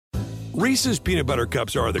Reese's Peanut Butter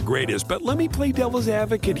Cups are the greatest, but let me play devil's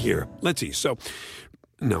advocate here. Let's see. So,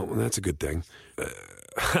 no, that's a good thing.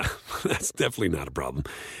 That's definitely not a problem.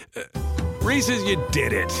 Reese's, you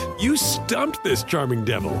did it. You stumped this charming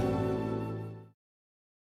devil.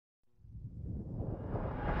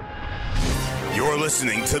 You're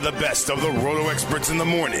listening to the best of the RotoExperts in the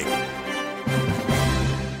morning.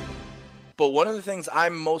 But one of the things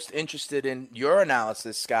I'm most interested in your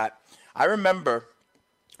analysis, Scott, I remember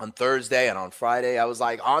on Thursday and on Friday, I was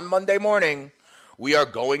like, on Monday morning, we are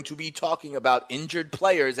going to be talking about injured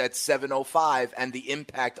players at 7:05 and the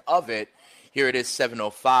impact of it. Here it is,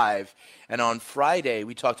 7:05. And on Friday,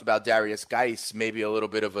 we talked about Darius Geis, maybe a little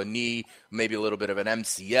bit of a knee, maybe a little bit of an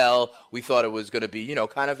MCL. We thought it was going to be,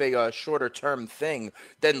 kind of a shorter-term thing.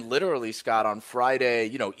 Then literally, Scott, on Friday,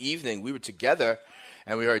 evening, we were together,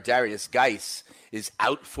 and we heard Darius Geis is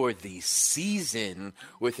out for the season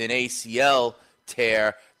with an ACL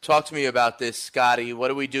tear. Talk to me about this, Scotty. What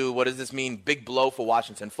do we do? What does this mean? Big blow for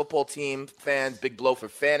Washington football team fans, big blow for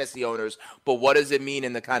fantasy owners. But what does it mean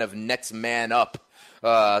in the kind of next man up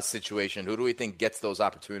situation? Who do we think gets those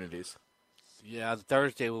opportunities? Yeah, on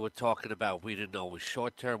Thursday we were talking about we didn't know it was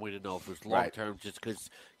short-term. We didn't know if it was long-term just because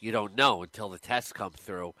you don't know until the tests come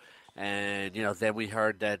through. And, then we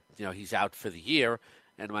heard that, he's out for the year.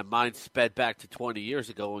 And my mind sped back to 20 years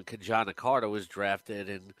ago when Kajana Carter was drafted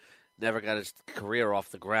and never got his career off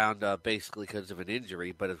the ground basically because of an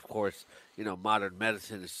injury. But, of course, modern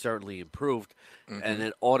medicine has certainly improved. Mm-hmm. And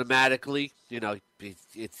then automatically,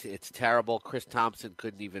 it's terrible. Chris Thompson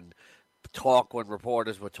couldn't even talk when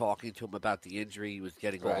reporters were talking to him about the injury. He was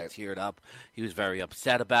getting all teared up. He was very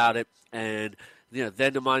upset about it. And,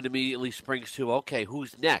 then the mind immediately springs to, okay,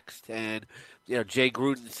 who's next? And, Jay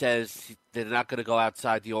Gruden says they're not going to go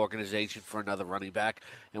outside the organization for another running back.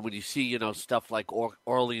 And when you see, stuff like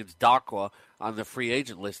Orleans Darkwa on the free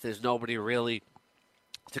agent list, there's nobody really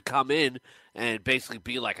to come in and basically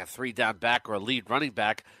be like a three-down back or a lead running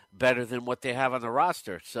back better than what they have on the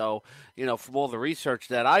roster. So, from all the research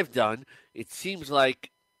that I've done, it seems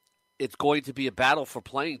like it's going to be a battle for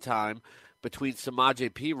playing time between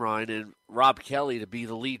Samaje Perine and Rob Kelly to be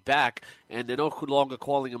the lead back. And they're no longer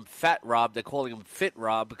calling him Fat Rob. They're calling him Fit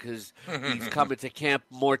Rob because he's coming to camp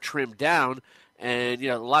more trimmed down. And,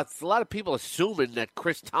 a lot of people assuming that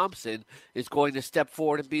Chris Thompson is going to step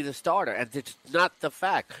forward and be the starter. And it's not the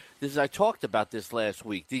fact. I talked about this last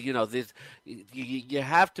week. You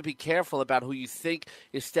have to be careful about who you think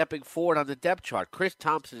is stepping forward on the depth chart. Chris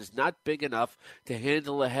Thompson is not big enough to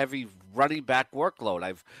handle a heavy running back workload.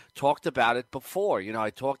 I've talked about it before. I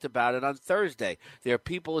talked about it on Thursday. There are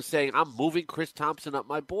people who are saying, I'm moving Chris Thompson up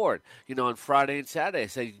my board. On Friday and Saturday, I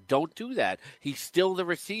say, don't do that. He's still the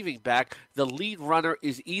receiving back. The lead runner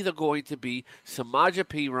is either going to be Samaje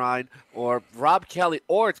Perine or Rob Kelly,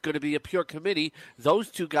 or it's going to be a pure committee.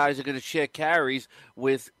 Those two guys are going to share carries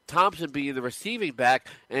with Thompson being the receiving back.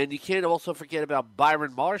 And you can't also forget about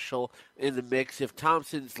Byron Marshall in the mix if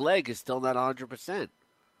Thompson's leg is still not 100%.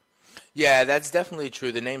 Yeah, that's definitely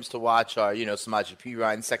true. The names to watch are, Samaje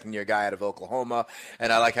Perine, second-year guy out of Oklahoma.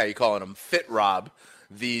 And I like how you're calling him Fit Rob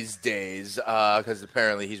these days because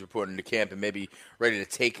apparently he's reporting to camp and maybe ready to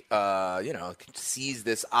take, seize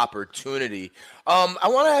this opportunity. I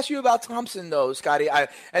want to ask you about Thompson, though, Scotty.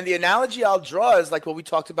 And the analogy I'll draw is like what we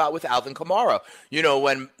talked about with Alvin Kamara.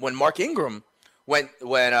 When Mark Ingram when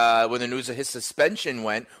the news of his suspension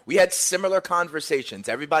went, we had similar conversations.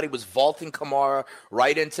 Everybody was vaulting Kamara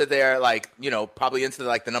right into their, probably into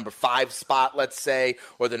the number 5 spot, let's say,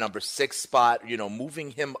 or the number 6 spot,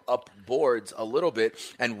 moving him up boards a little bit.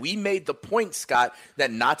 And we made the point, Scott,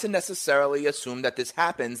 that not to necessarily assume that this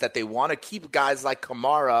happens, that they want to keep guys like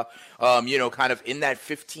Kamara, kind of in that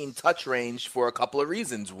 15 touch range for a couple of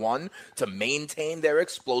reasons. One, to maintain their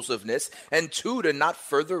explosiveness, and 2, to not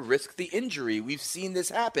further risk the injury. We've seen this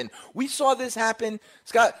happen. We saw this happen,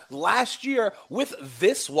 Scott, last year with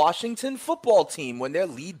this Washington football team. When their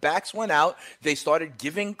lead backs went out, they started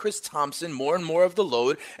giving Chris Thompson more and more of the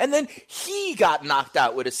load, and then he got knocked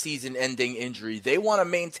out with a season-ending injury. They want to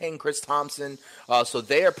maintain Chris Thompson, so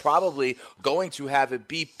they are probably going to have it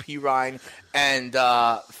be Perine and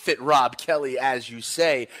fit Rob Kelly, as you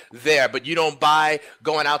say, there. But you don't buy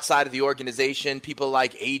going outside of the organization, people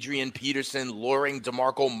like Adrian Peterson luring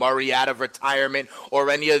DeMarco Murray out of retirement, or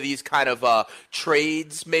any of these kind of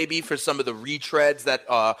trades maybe for some of the retreads that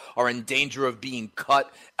are in danger of being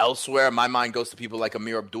cut elsewhere. My mind goes to people like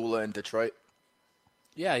Amir Abdullah in Detroit.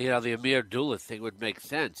 Yeah, the Amir Abdullah thing would make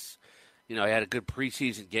sense. He had a good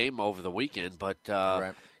preseason game over the weekend, but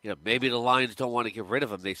right. Maybe the Lions don't want to get rid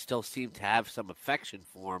of him. They still seem to have some affection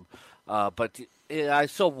for him. But Yeah, I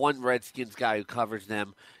saw one Redskins guy who covers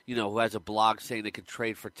them, who has a blog saying they could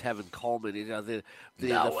trade for Tevin Coleman.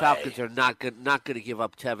 The Falcons are not going to give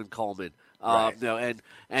up Tevin Coleman. Right.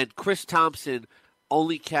 And Chris Thompson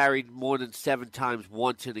only carried more than 7 times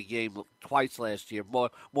once in a game, twice last year,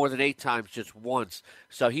 more than 8 times just once.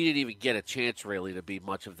 So he didn't even get a chance really to be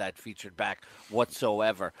much of that featured back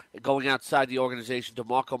whatsoever. Going outside the organization,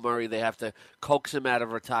 DeMarco Murray, they have to coax him out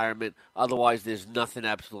of retirement. Otherwise, there's nothing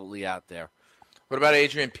absolutely out there. What about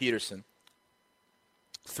Adrian Peterson?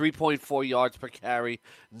 3.4 yards per carry,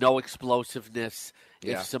 no explosiveness.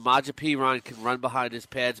 Yeah. If Samaje Perine can run behind his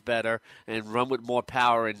pads better and run with more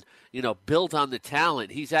power and, build on the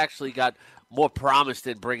talent, he's actually got more promise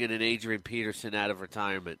than bringing in Adrian Peterson out of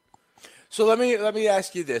retirement. So let me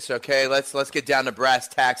ask you this, okay? Let's get down to brass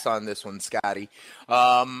tacks on this one, Scotty.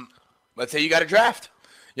 Let's say you got a draft.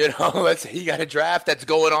 Let's say you got a draft that's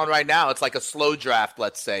going on right now. It's like a slow draft,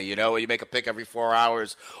 let's say, where you make a pick every 4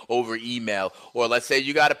 hours over email. Or let's say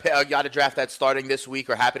you got a draft that's starting this week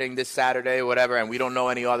or happening this Saturday or whatever, and we don't know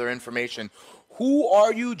any other information. Who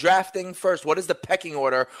are you drafting first? What is the pecking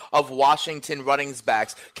order of Washington running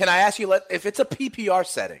backs? Can I ask you, if it's a PPR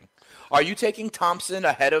setting, are you taking Thompson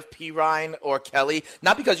ahead of Perine or Kelly?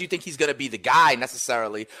 Not because you think he's going to be the guy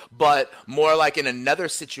necessarily, but more like in another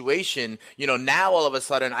situation. Now all of a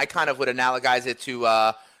sudden, I kind of would analogize it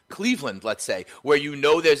to Cleveland, let's say, where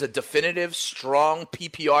there's a definitive, strong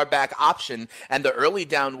PPR back option, and the early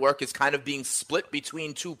down work is kind of being split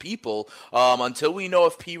between 2 people until we know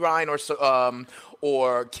if Perine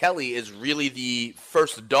or Kelly is really the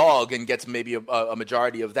first dog and gets maybe a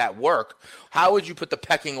majority of that work. How would you put the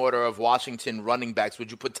pecking order of Washington running backs?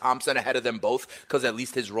 Would you put Thompson ahead of them both because at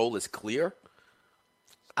least his role is clear?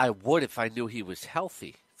 I would if I knew he was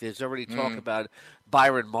healthy. There's already talk about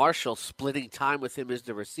Byron Marshall splitting time with him as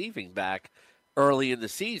the receiving back early in the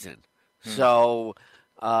season. So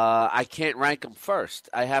I can't rank them first.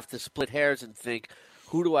 I have to split hairs and think,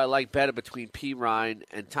 who do I like better between Perine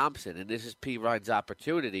and Thompson? And this is Perine's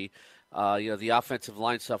opportunity. The offensive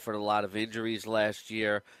line suffered a lot of injuries last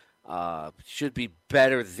year. Should be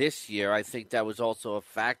better this year. I think that was also a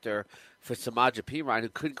factor for Samaje Perine, who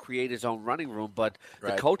couldn't create his own running room. But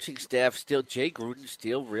the coaching staff Jay Gruden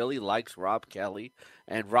still really likes Rob Kelly.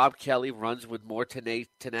 And Rob Kelly runs with more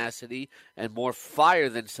tenacity and more fire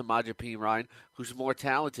than Samaje Perine, who's more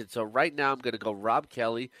talented. So right now I'm going to go Rob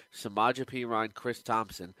Kelly, Samaje Perine, Chris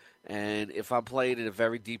Thompson. And if I'm playing in a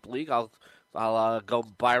very deep league, I'll go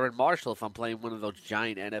Byron Marshall if I'm playing one of those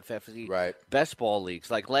giant NFFC best ball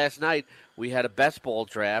leagues. Like last night, we had a best ball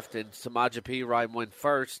draft, and Samaje Perine went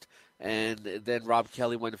first, and then Rob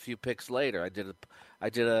Kelly went a few picks later. I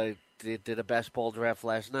did a best ball draft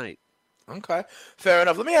last night. Okay, fair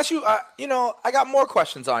enough. Let me ask you. I got more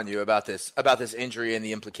questions on you about this injury and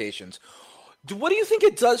the implications. What do you think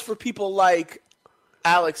it does for people like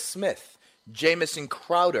Alex Smith, Jamison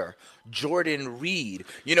Crowder, Jordan Reed?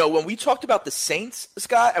 When we talked about the Saints,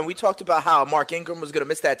 Scott, and we talked about how Mark Ingram was going to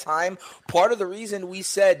miss that time, part of the reason we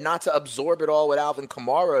said not to absorb it all with Alvin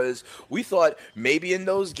Kamara is we thought maybe in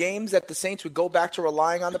those games that the Saints would go back to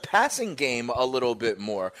relying on the passing game a little bit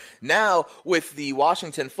more. Now, with the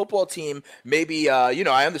Washington football team, maybe,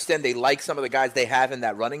 I understand they like some of the guys they have in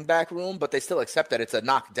that running back room, but they still accept that it's a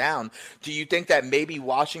knockdown. Do you think that maybe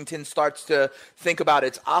Washington starts to think about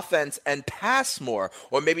its offense and pass more,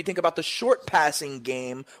 or maybe think about the short passing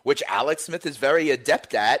game, which Alex Smith is very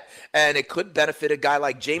adept at, and it could benefit a guy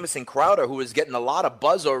like Jamison Crowder, who is getting a lot of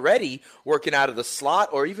buzz already working out of the slot,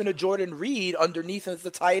 or even a Jordan Reed underneath as the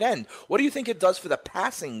tight end? What do you think it does for the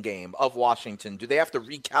passing game of Washington? Do they have to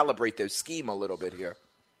recalibrate their scheme a little bit here?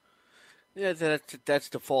 Yeah, that's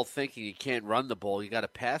default thinking. You can't run the ball. You got to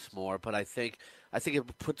pass more, but I think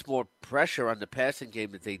it puts more pressure on the passing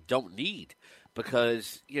game that they don't need.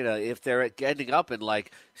 Because, if they're ending up in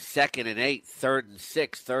like 2nd and 8, 3rd and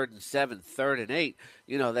 6, 3rd and 7, 3rd and 8,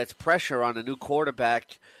 that's pressure on a new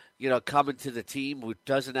quarterback, coming to the team who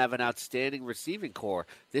doesn't have an outstanding receiving core.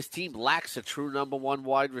 This team lacks a true number 1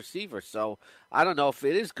 wide receiver. So I don't know if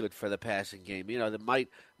it is good for the passing game. That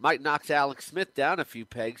might knock Alex Smith down a few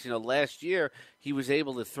pegs. Last year he was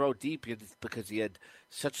able to throw deep because he had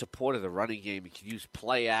such support of the running game. He could use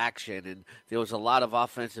play action, and there was a lot of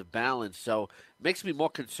offensive balance. So it makes me more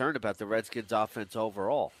concerned about the Redskins' offense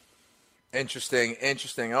overall. Interesting.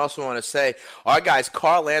 I also want to say our guys,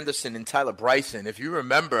 Carl Anderson and Tyler Bryson, if you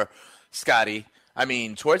remember, Scotty,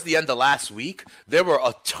 towards the end of last week, there were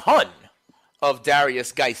a ton of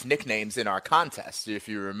Darius Geist nicknames in our contest, if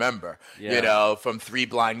you remember. Yeah. From 3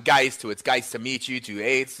 Blind Geist to It's Geist to Meet You to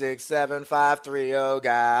 867-530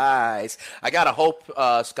 Guys. I got to hope,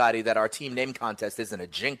 Scotty, that our team name contest isn't a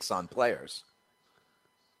jinx on players.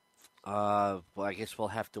 Well, I guess we'll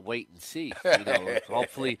have to wait and see.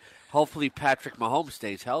 Hopefully Patrick Mahomes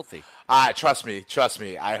stays healthy. Trust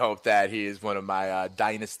me. I hope that he is one of my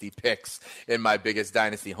dynasty picks in my biggest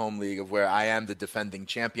dynasty home league of where I am the defending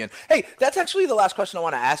champion. Hey, that's actually the last question I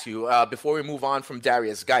want to ask you before we move on from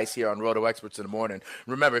Darius Geis here on Roto Experts in the Morning.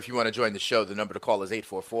 Remember, if you want to join the show, the number to call is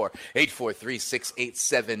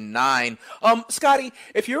 844-843-6879. Scotty,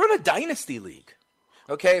 if you're in a dynasty league,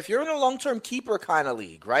 okay, if you're in a long-term keeper kind of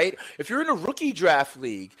league, right? If you're in a rookie draft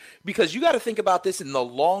league, because you got to think about this in the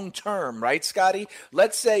long term, right, Scotty?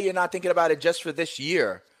 Let's say you're not thinking about it just for this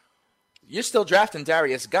year. You're still drafting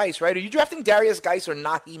Darius Geis, right? Are you drafting Darius Geis or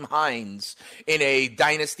Naheem Hines in a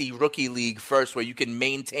dynasty rookie league first where you can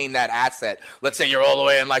maintain that asset? Let's say you're all the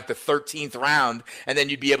way in like the 13th round, and then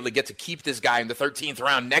you'd be able to get to keep this guy in the 13th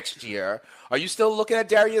round next year. Are you still looking at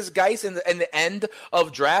Darius Geis in the end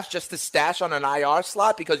of drafts just to stash on an IR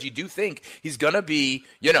slot because you do think he's going to be,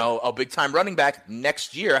 a big-time running back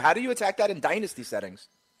next year? How do you attack that in dynasty settings?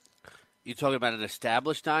 You talking about an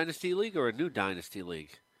established dynasty league or a new dynasty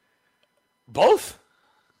league? Both.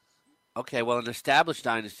 Okay, well, an established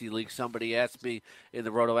dynasty league, somebody asked me in the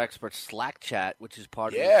RotoExperts Slack chat, which is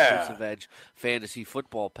part of the Exclusive Edge fantasy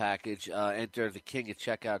football package, enter the King at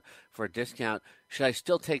checkout for a discount. Should I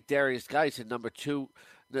still take Darius Geis at number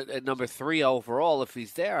 3 overall if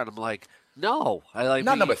he's there? And I'm like, no.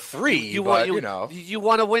 Not number 3, you want to win.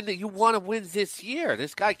 You want to win this year.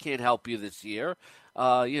 This guy can't help you this year.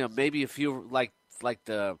 Maybe if you like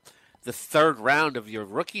the third round of your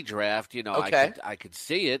rookie draft, I could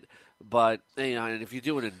see it. But and if you're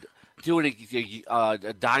doing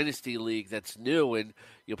a dynasty league that's new and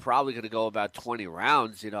you're probably going to go about 20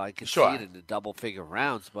 rounds, I could see it in the double-figure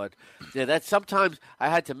rounds. But that's sometimes I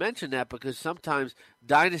had to mention that because sometimes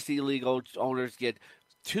dynasty league owners get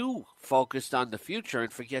too focused on the future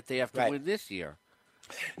and forget they have to win this year.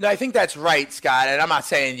 No, I think that's right, Scott, and I'm not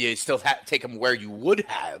saying you still take him where you would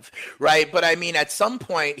have, right? But, I mean, at some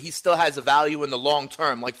point, he still has a value in the long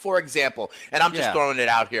term. Like, for example, and I'm just throwing it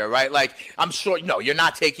out here, right? Like, I'm sure, you're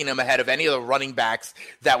not taking him ahead of any of the running backs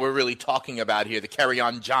that we're really talking about here, the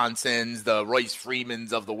Kerryon Johnsons, the Royce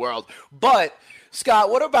Freemans of the world. But, Scott,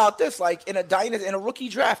 what about this? Like, in a rookie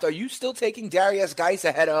draft, are you still taking Darius Geis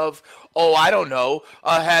ahead of,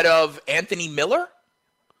 ahead of Anthony Miller?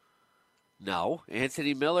 No,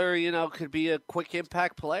 Anthony Miller, could be a quick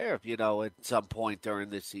impact player, at some point during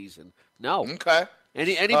this season. No. Okay.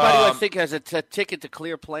 Anybody who I think has a ticket to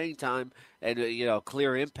clear playing time and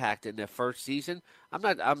clear impact in their first season, I'm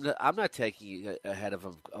not taking ahead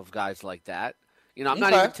of guys like that. I'm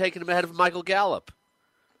not even taking him ahead of Michael Gallup.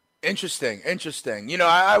 Interesting.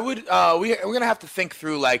 I would. We're gonna have to think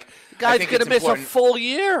through the guy's gonna miss a full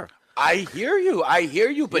year. I hear you,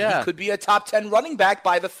 but he could be a top 10 running back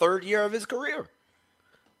by the third year of his career.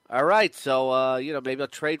 All right, so maybe I'll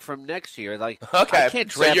trade from next year. I can't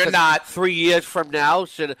draft. So you're not 3 years from now.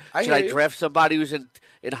 Should I draft somebody who's in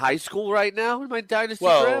high school right now in my dynasty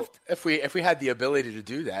draft? If we had the ability to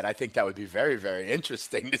do that, I think that would be very, very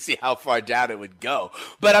interesting to see how far down it would go.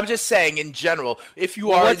 But I'm just saying, in general, if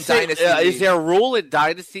you are in dynasty, is there a rule in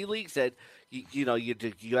dynasty leagues that you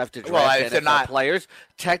have to draft NFL players?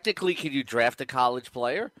 Technically, can you draft a college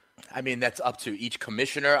player? I mean, that's up to each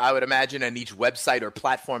commissioner, I would imagine, and each website or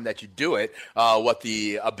platform that you do it, what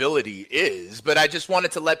the ability is. But I just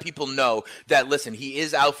wanted to let people know that, listen, he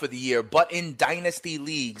is out for the year, but in dynasty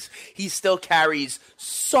leagues, he still carries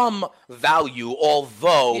some value,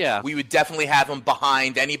 although we would definitely have him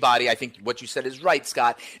behind anybody. I think what you said is right,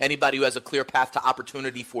 Scott. Anybody who has a clear path to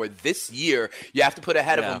opportunity for this year, you have to put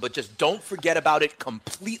ahead of him, but just don't forget about it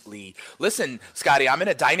completely. Listen, Scotty, I'm in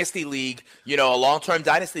a dynasty league, a long-term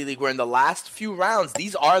dynasty league, where in the last few rounds,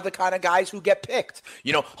 these are the kind of guys who get picked.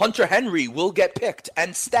 Hunter Henry will get picked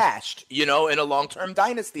and stashed, in a long-term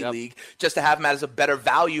dynasty league, just to have him as a better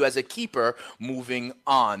value as a keeper moving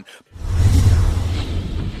on.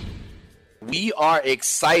 We are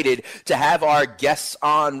excited to have our guests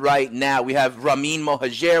on right now. We have Ramin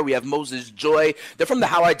Mohajer. We have Moses Joy. They're from the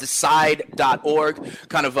howidecide.org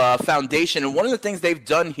kind of foundation. And one of the things they've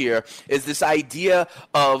done here is this idea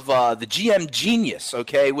of the GM Genius,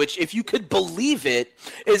 okay, which, if you could believe it,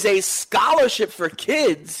 is a scholarship for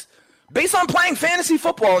kids based on playing fantasy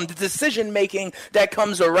football and the decision-making that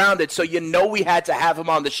comes around it. So we had to have him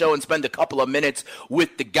on the show and spend a couple of minutes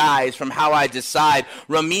with the guys from How I Decide.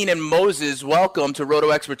 Ramin and Moses, welcome to Roto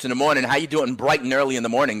Experts in the Morning. How you doing bright and early in the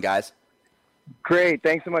morning, guys? Great.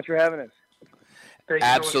 Thanks so much for having us.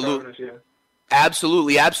 Absolutely.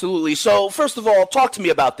 Absolutely, absolutely. So first of all, talk to me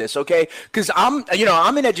about this, okay? Because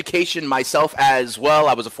I'm in education myself as well.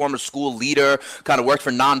 I was a former school leader, kind of worked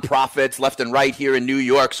for nonprofits left and right here in New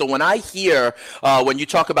York. So when I hear when you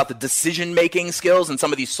talk about the decision-making skills and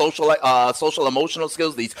some of these social emotional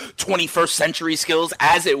skills, these 21st century skills,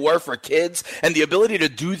 as it were, for kids, and the ability to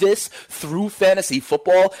do this through fantasy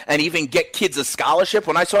football and even get kids a scholarship,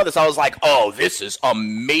 when I saw this, I was like, oh, this is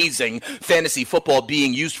amazing fantasy football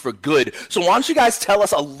being used for good. So why don't you guys tell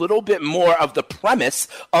us a little bit more of the premise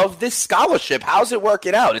of this scholarship? How's it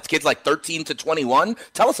working out? It's kids like 13 to 21.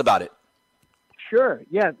 Tell us about it. Sure.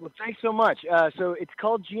 Yeah. Well, thanks so much. So it's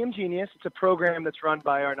called GM Genius. It's a program that's run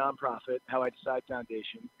by our nonprofit, How I Decide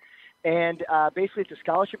Foundation. And basically it's a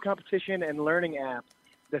scholarship competition and learning app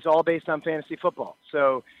that's all based on fantasy football.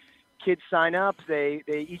 So kids sign up. They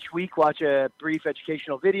each week watch a brief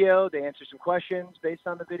educational video. They answer some questions based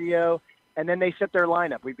on the video. And then they set their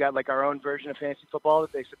lineup. We've got like our own version of fantasy football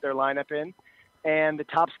that they set their lineup in. And the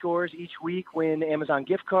top scorers each week win Amazon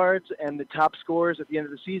gift cards, and the top scorers at the end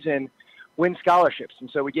of the season win scholarships. And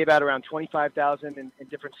so we gave out around $25,000 in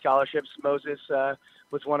different scholarships. Moses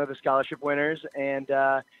was one of the scholarship winners. And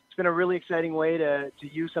it's been a really exciting way to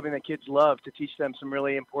use something that kids love to teach them some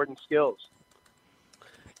really important skills.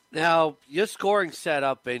 Now, your scoring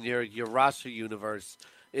setup and your roster universe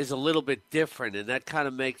is a little bit different, and that kind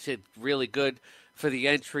of makes it really good for the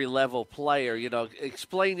entry-level player.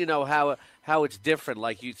 Explain, how it's different.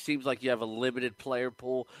 Like, it seems like you have a limited player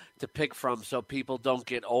pool to pick from so people don't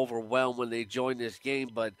get overwhelmed when they join this game.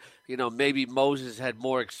 But, maybe Moses had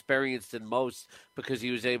more experience than most because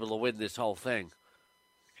he was able to win this whole thing.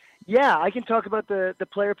 Yeah, I can talk about the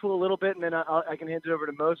player pool a little bit, and then I can hand it over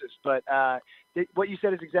to Moses. But what you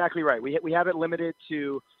said is exactly right. We have it limited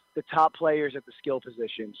to the top players at the skill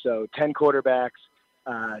position. So 10 quarterbacks,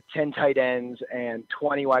 10 tight ends, and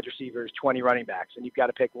 20 wide receivers, 20 running backs. And you've got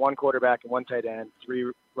to pick one quarterback and one tight end,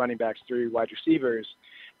 3 running backs, 3 wide receivers.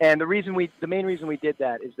 And the main reason we did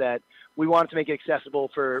that is that we wanted to make it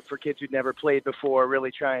accessible for kids who'd never played before,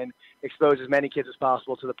 really try and expose as many kids as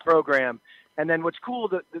possible to the program. And then what's cool,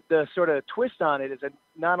 the sort of twist on it is that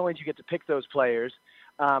not only do you get to pick those players,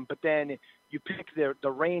 but then you pick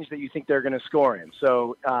the range that you think they're going to score in.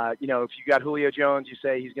 So, if you got Julio Jones, you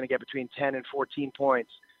say he's going to get between 10 and 14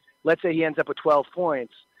 points. Let's say he ends up with 12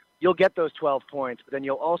 points. You'll get those 12 points, but then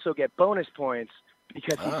you'll also get bonus points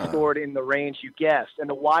because he scored in the range you guessed. And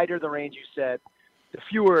the wider the range you set, the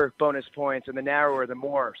fewer bonus points, and the narrower, the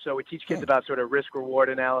more. So we teach kids about sort of risk-reward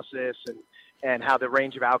analysis and how the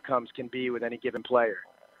range of outcomes can be with any given player.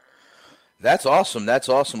 That's awesome. That's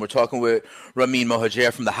awesome. We're talking with Ramin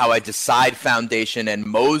Mohajer from the How I Decide Foundation and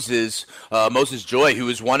Moses Joy, who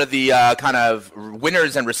was one of the kind of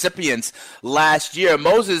winners and recipients last year.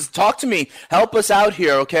 Moses, talk to me. Help us out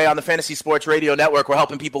here, okay, on the Fantasy Sports Radio Network. We're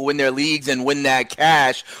helping people win their leagues and win that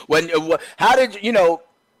cash. How did,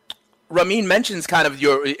 Ramin mentions kind of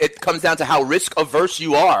it comes down to how risk averse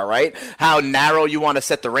you are, right? How narrow you want to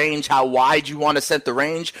set the range, how wide you want to set the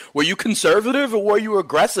range. Were you conservative or were you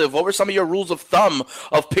aggressive? What were some of your rules of thumb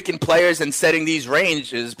of picking players and setting these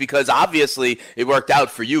ranges? Because obviously it worked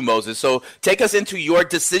out for you, Moses. So take us into your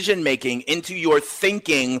decision making, into your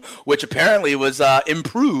thinking, which apparently was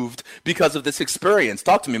improved because of this experience.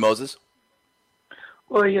 Talk to me, Moses.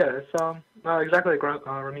 Well, yeah, it's exactly like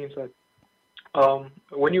Ramin said.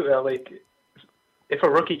 When you if a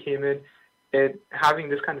rookie came in, having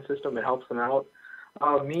this kind of system, it helps them out.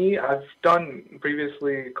 I've done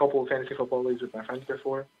previously a couple of fantasy football leagues with my friends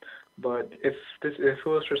before, but if it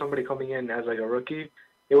was for somebody coming in as like a rookie,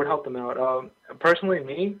 it would help them out.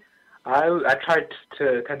 Personally, I tried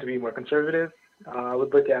to tend to be more conservative. I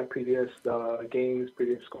would look at previous games,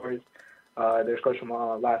 previous scores, their scores from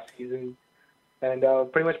last season, and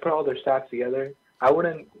pretty much put all their stats together. I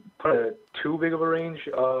wouldn't put too big of a range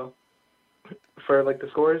for like the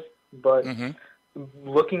scores, but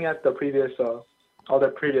looking at the previous all the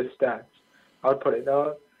previous stats, I would put it.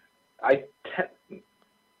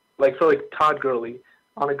 For Todd Gurley,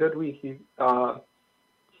 on a good week, he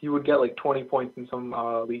would get like 20 points in some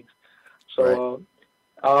leagues. So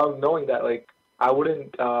knowing that, I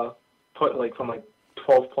wouldn't put from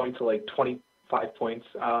 12 points to 25 points.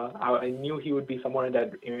 I knew he would be somewhere in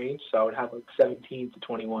that range, so I would have 17 to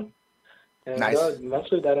 21. And nice.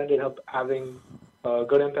 Eventually that ended up having a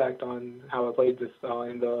good impact on how I played this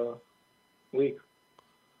in the league.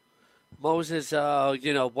 Moses, what are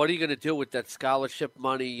you going to do with that scholarship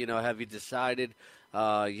money? Have you decided,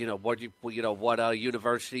 what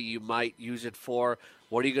university you might use it for?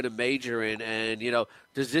 What are you going to major in? And,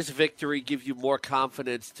 does this victory give you more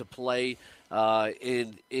confidence to play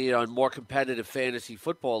in more competitive fantasy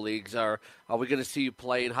football leagues? Are we going to see you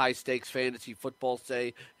play in high stakes fantasy football,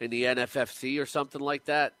 say in the NFFC or something like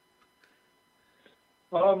that?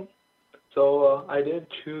 So I did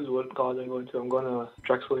choose what college I'm going to. I'm going to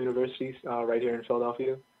Drexel University right here in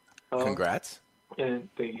Philadelphia. Congrats. And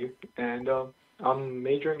thank you. And I'm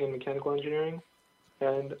majoring in mechanical engineering.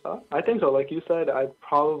 And I think so. Like you said, I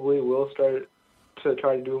probably will start to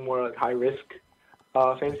try to do more like high-risk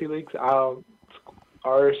fantasy leagues. Our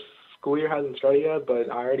school year hasn't started yet,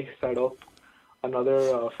 but I already set up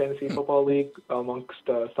another fantasy football league amongst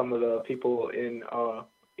some of the people in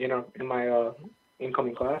my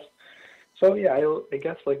incoming class. So yeah, I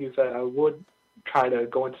guess like you said, I would try to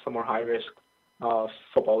go into some more high-risk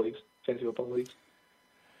football leagues, fantasy football leagues.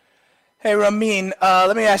 Hey, Ramin,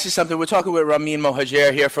 let me ask you something. We're talking with Ramin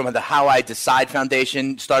Mohajer here from the How I Decide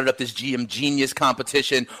Foundation. Started up this GM Genius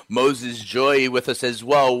competition. Moses Joy with us as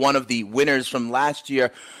well, one of the winners from last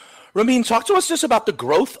year. Ramin, talk to us just about the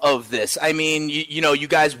growth of this. I mean, you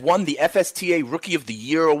guys won the FSTA Rookie of the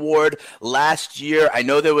Year award last year. I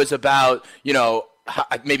know there was about,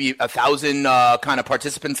 maybe 1,000 kind of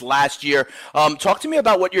participants last year. Talk to me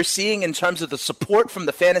about what you're seeing in terms of the support from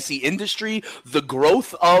the fantasy industry, the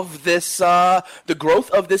growth of this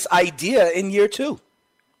idea in year two.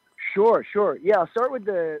 Sure. Yeah, I'll start with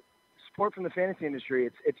the support from the fantasy industry.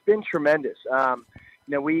 It's been tremendous.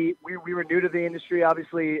 We were new to the industry.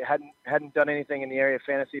 Obviously, hadn't done anything in the area of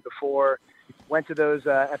fantasy before. Went to those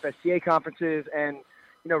FSTA conferences and.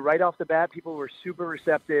 Right off the bat, people were super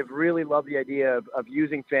receptive, really loved the idea of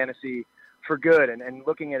using fantasy for good and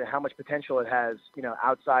looking at how much potential it has,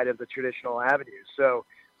 outside of the traditional avenues. So,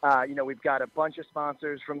 we've got a bunch of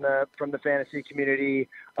sponsors from the fantasy community,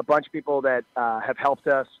 a bunch of people that have helped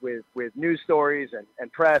us with news stories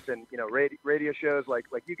and press and, radio shows like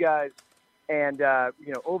you guys. And,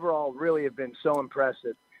 overall really have been so impressed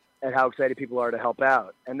at how excited people are to help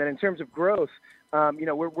out. And then in terms of growth,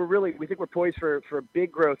 we think we're poised for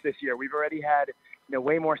big growth this year. We've already had,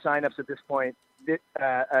 way more signups at this point, this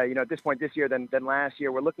year than last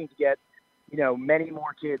year. We're looking to get, many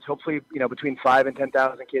more kids, hopefully, between 5,000 and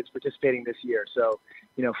 10,000 kids participating this year. So,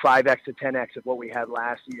 5X to 10X of what we had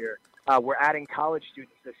last year. We're adding college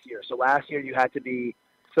students this year. So last year you had to be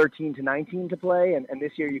 13 to 19 to play, and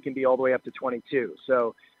this year you can be all the way up to 22.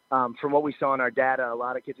 So from what we saw in our data, a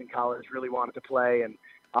lot of kids in college really wanted to play, and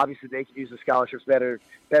obviously they could use the scholarships better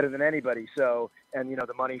than anybody. So, and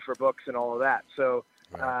the money for books and all of that. So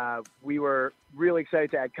we were really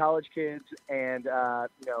excited to add college kids, and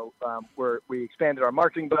we expanded our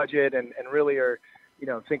marketing budget, and really are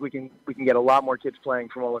think we can get a lot more kids playing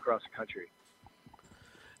from all across the country.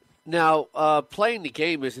 Now, playing the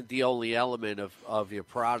game isn't the only element of your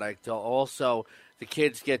product. Also, the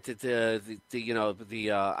kids get to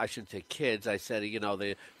I shouldn't say kids. I said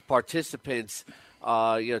the participants.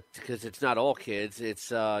 Because it's not all kids.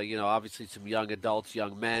 It's, obviously some young adults,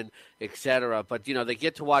 young men, etc. But, they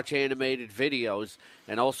get to watch animated videos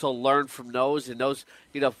and also learn from those. And those,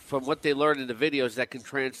 from what they learn in the videos, that can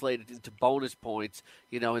translate it into bonus points,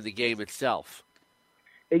 in the game itself.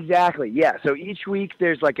 Exactly, yeah. So each week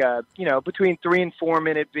there's like a, between 3 and 4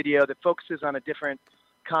 minute video that focuses on a different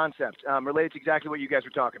concept related to exactly what you guys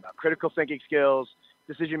were talking about. Critical thinking skills,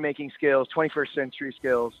 decision-making skills, 21st century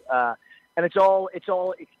skills. And it's all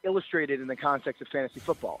illustrated in the context of fantasy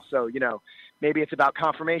football. So, maybe it's about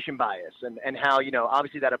confirmation bias and how,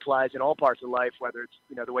 obviously that applies in all parts of life, whether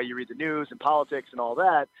it's, the way you read the news and politics and all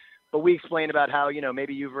that. But we explain about how,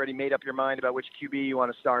 maybe you've already made up your mind about which QB you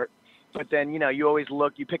want to start. But then, you always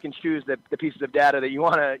you pick and choose the pieces of data that you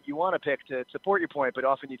want to pick to support your point, but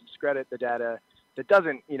often you discredit the data that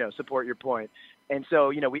doesn't, support your point. And so,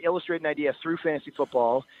 we illustrate an idea through fantasy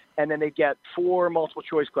football, and then they get 4 multiple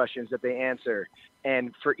choice questions that they answer.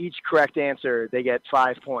 And for each correct answer, they get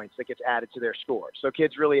 5 points that gets added to their score. So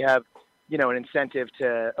kids really have, an incentive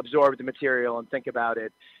to absorb the material and think about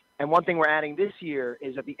it. And one thing we're adding this year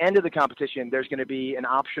is at the end of the competition, there's going to be an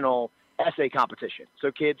optional essay competition.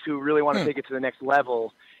 So kids who really want to take it to the next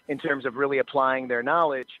level in terms of really applying their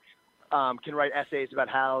knowledge can write essays about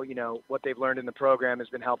how, what they've learned in the program has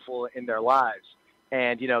been helpful in their lives.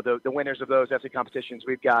 And, the winners of those essay competitions,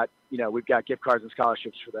 we've got gift cards and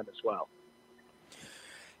scholarships for them as well.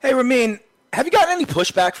 Hey, Ramin, have you gotten any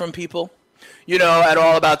pushback from people? At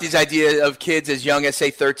all about these ideas of kids as young as, say,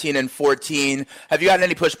 13 and 14? Have you gotten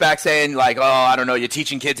any pushback saying, like, oh, I don't know, you're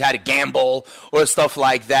teaching kids how to gamble or stuff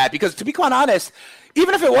like that? Because to be quite honest,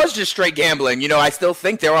 even if it was just straight gambling, I still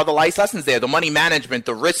think there are the life lessons there, the money management,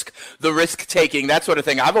 the risk taking, that sort of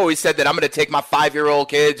thing. I've always said that I'm going to take my 5-year-old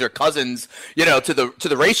kids or cousins, to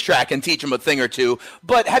the racetrack and teach them a thing or two.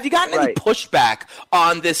 But have you gotten any pushback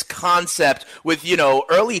on this concept with,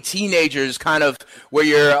 early teenagers, kind of where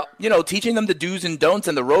you're, teaching them the do's and don'ts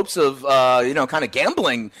and the ropes of, kind of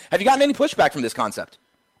gambling? Have you gotten any pushback from this concept?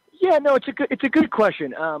 Yeah, no, it's a good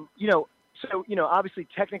question. So, obviously,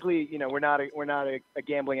 technically, we're not a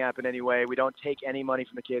gambling app in any way. We don't take any money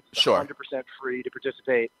from the kids. It's 100% free to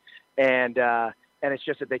participate, and it's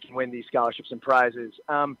just that they can win these scholarships and prizes.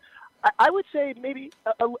 I would say maybe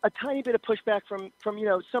a tiny bit of pushback from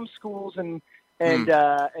some schools and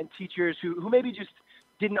teachers who maybe just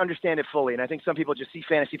didn't understand it fully. And I think some people just see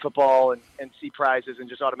fantasy football and see prizes and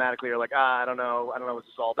just automatically are like, I don't know what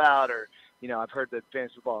this is all about, or I've heard that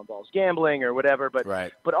fantasy football involves gambling or whatever, but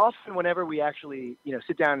often whenever we actually,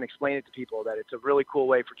 sit down and explain it to people that it's a really cool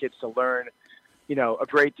way for kids to learn, a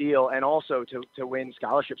great deal, and also to win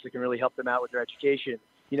scholarships that can really help them out with their education,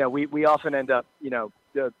 we often end up,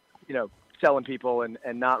 selling people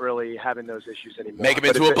and not really having those issues anymore. Make them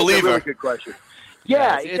into a believer. It's a really good question.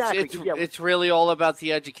 Yeah, exactly. It's really all about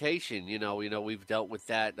the education. We've dealt with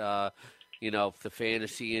that, the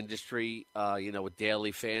fantasy industry, with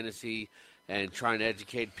daily fantasy, and trying to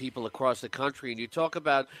educate people across the country. And you talk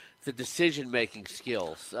about the decision-making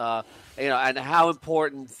skills, and how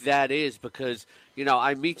important that is because,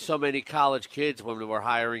 I meet so many college kids when we're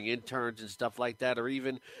hiring interns and stuff like that, or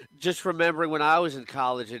even just remembering when I was in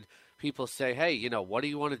college and people say, hey, what do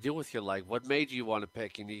you want to do with your life? What major you want to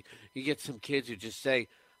pick? And you get some kids who just say,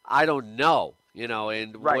 I don't know,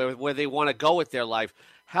 and where they want to go with their life.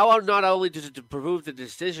 How not only does it improve the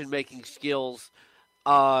decision-making skills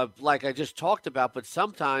like I just talked about, but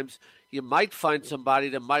sometimes you might find somebody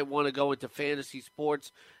that might want to go into fantasy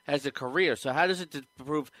sports as a career. So how does it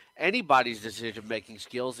improve anybody's decision-making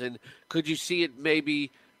skills? And could you see it maybe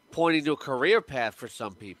pointing to a career path for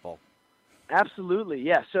some people? Absolutely,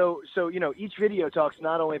 yeah. So each video talks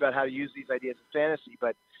not only about how to use these ideas in fantasy,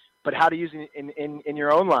 but how to use it in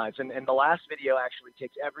your own lives. And the last video actually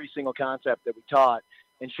takes every single concept that we taught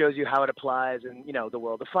and shows you how it applies in, the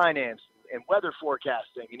world of finance and weather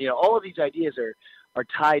forecasting. And, all of these ideas are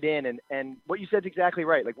tied in. And what you said is exactly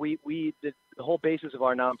right. Like the whole basis of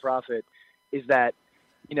our nonprofit is that,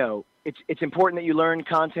 it's important that you learn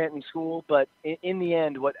content in school, but in the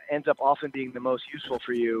end, what ends up often being the most useful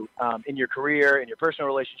for you in your career, in your personal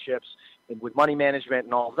relationships, and with money management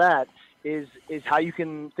and all of that is how you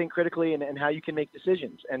can think critically and how you can make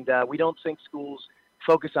decisions. And we don't think schools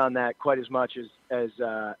focus on that quite as much as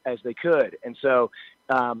they could. And so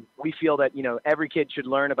we feel that, every kid should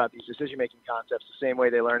learn about these decision-making concepts the same way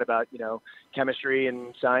they learn about, chemistry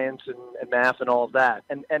and science and math and all of that.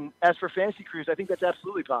 And as for fantasy careers, I think that's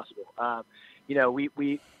absolutely possible.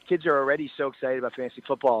 We kids are already so excited about fantasy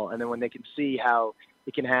football, and then when they can see how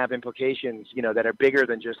it can have implications, that are bigger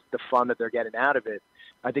than just the fun that they're getting out of it,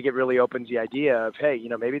 I think it really opens the idea of, hey,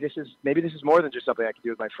 maybe this is more than just something I can do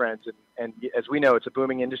with my friends. And as we know, it's a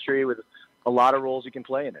booming industry with a lot of roles you can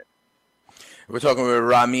play in it. We're talking with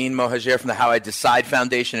Ramin Mohajer from the How I Decide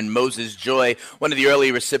Foundation and Moses Joy, one of the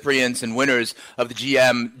early recipients and winners of the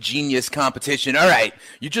GM Genius competition. All right,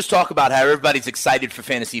 you just talk about how everybody's excited for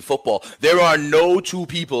fantasy football. There are no two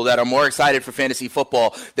people that are more excited for fantasy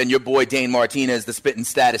football than your boy Dane Martinez, the spitting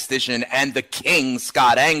statistician, and the king,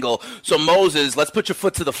 Scott Angle. So, Moses, let's put your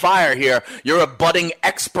foot to the fire here. You're a budding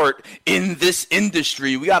expert in this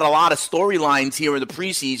industry. We got a lot of storylines here in the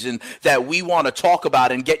preseason that we want to talk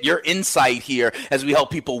about and get your insight here as we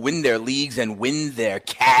help people win their leagues and win their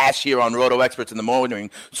cash here on RotoExperts in the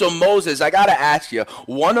morning. So, Moses, I got to ask you,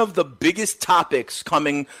 one of the biggest topics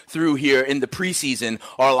coming through here in the preseason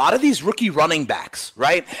are a lot of these rookie running backs,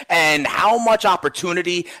 right? And how much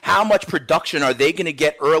opportunity, how much production are they going to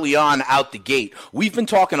get early on out the gate? We've been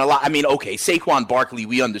talking a lot. I mean, okay, Saquon Barkley,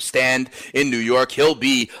 we understand in New York, he'll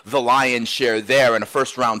be the lion's share there and a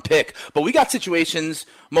first-round pick. But we got situations,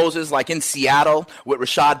 Moses, like in Seattle with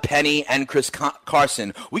Rashad Penny and Chris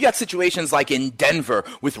Carson. We got situations like in Denver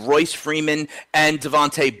with Royce Freeman and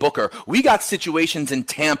Devontae Booker. We got situations in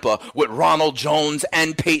Tampa with Ronald Jones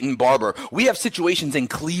and Peyton Barber. We have situations in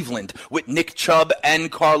Cleveland with Nick Chubb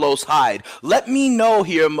and Carlos Hyde. Let me know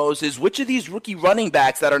here, Moses, which of these rookie running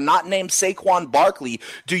backs that are not named Saquon Barkley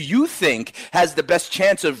do you think has the best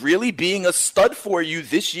chance of really being a stud for you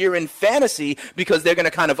this year in fantasy because they're going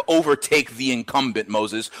to kind of overtake the incumbent,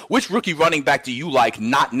 Moses? Which rookie running back do you like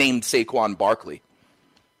not named Saquon Barkley?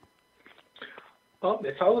 Well,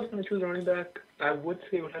 if I was going to choose a running back, I would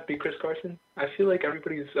say it would have to be Chris Carson. I feel like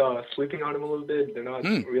everybody's sleeping on him a little bit. They're not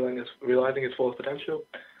realizing his full potential.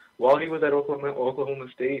 While he was at Oklahoma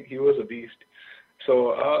State, he was a beast.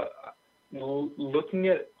 So looking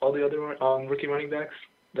at all the other rookie running backs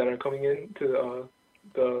that are coming into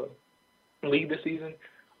the league this season,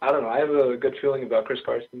 I don't know. I have a good feeling about Chris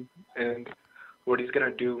Carson and what he's going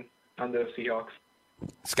to do on the Seahawks.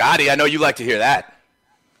 Scotty, I know you like to hear that.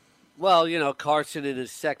 Well, Carson in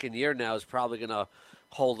his second year now is probably going to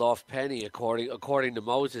hold off Penny, according to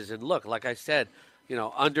Moses. And look, like I said,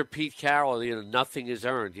 under Pete Carroll, nothing is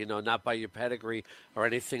earned, not by your pedigree or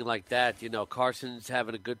anything like that. Carson's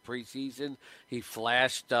having a good preseason. He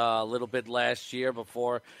flashed a little bit last year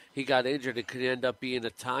before he got injured. It could end up being a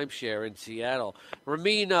timeshare in Seattle.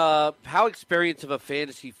 Ramin, how experienced of a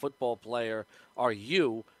fantasy football player are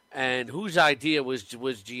you, and whose idea was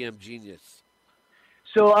GM Genius?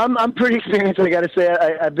 So I'm pretty experienced. I got to say,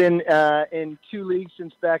 I've been in 2 leagues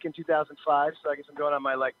since back in 2005. So I guess I'm going on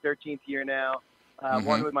my 13th year now.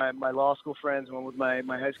 One with my law school friends, one with my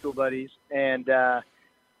high school buddies, and the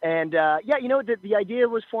idea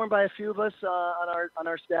was formed by a few of us on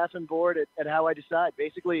our staff and board at How I Decide.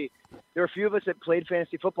 Basically, there were a few of us that played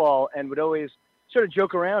fantasy football and would always sort of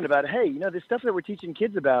joke around about, hey, this stuff that we're teaching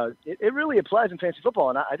kids about, it really applies in fantasy football,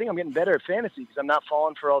 and I think I'm getting better at fantasy because I'm not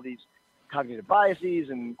falling for all these cognitive biases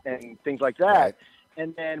and things like that. Right.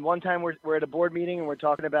 And then one time we're at a board meeting and we're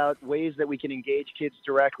talking about ways that we can engage kids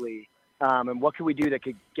directly, and what can we do that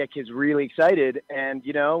could get kids really excited. And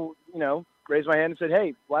raised my hand and said,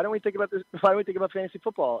 hey, why don't we think about this? Why don't we think about fantasy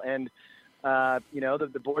football? And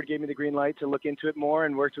the board gave me the green light to look into it more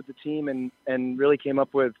and worked with the team and really came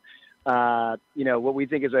up with what we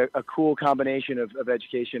think is a cool combination of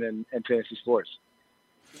education and fantasy sports.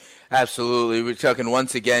 Absolutely. We're talking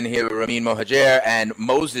once again here with Ramin Mohajer and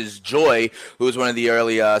Moses Joy, who was one of the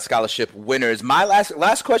early scholarship winners. My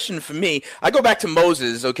last question for me, I go back to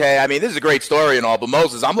Moses, okay? I mean, this is a great story and all, but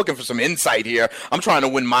Moses, I'm looking for some insight here. I'm trying to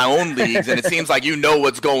win my own leagues, and it seems like you know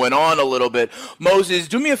what's going on a little bit. Moses,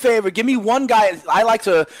 do me a favor. Give me one guy. I like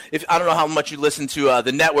to, I don't know how much you listen to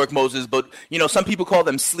the network, Moses, but, some people call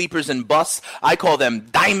them sleepers and busts. I call them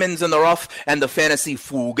diamonds in the rough and the fantasy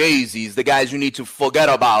fugazis, the guys you need to forget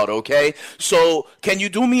about, okay? So can you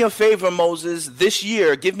do me a favor, Moses, this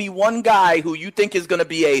year? Give me one guy who you think is going to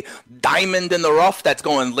be a diamond in the rough that's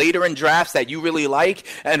going later in drafts that you really like,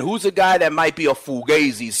 and who's a guy that might be a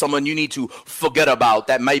fugazi, someone you need to forget about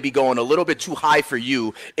that might be going a little bit too high for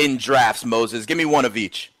you in drafts, Moses. Give me one of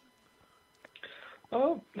each.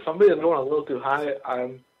 Oh, somebody that's going a little too high.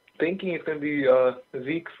 I'm thinking it's going to be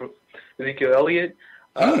Ezekiel Elliott.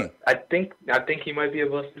 I think he might be a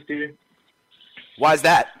bust this year. Why is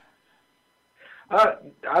that? I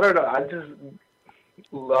don't know. I just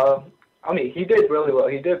he did really well.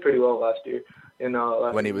 He did pretty well last year.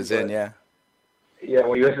 When he was in, yeah. Yeah,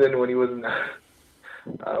 when he was in, when he wasn't,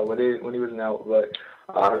 when he wasn't out. But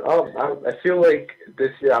I feel like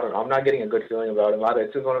this year, I don't know. I'm not getting a good feeling about him.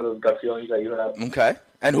 It's just one of those gut feelings that you have. Okay.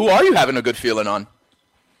 And who are you having a good feeling on?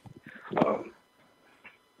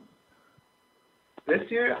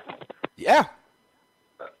 This year? Yeah.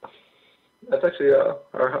 That's actually a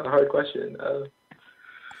hard question.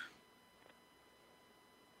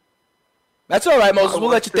 That's all right, Moses. We'll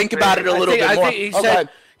let you think about it a little bit more. I think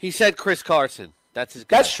he said Chris Carson. That's his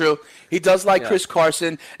guy. That's true. He does like Chris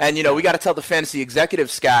Carson. And, we got to tell the fantasy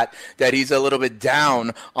executive, Scott, that he's a little bit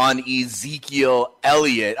down on Ezekiel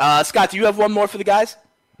Elliott. Scott, do you have one more for the guys?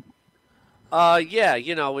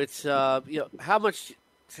 It's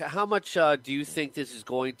how much do you think this is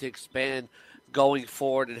going to expand going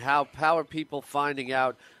forward, and how are people finding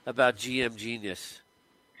out about GM Genius?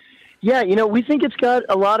 Yeah, we think it's got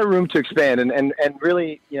a lot of room to expand, and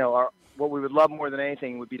really, what we would love more than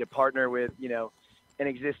anything would be to partner with, an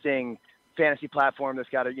existing fantasy platform that's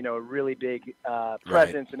got a really big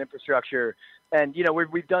presence and infrastructure. And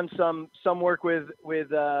we've done some work with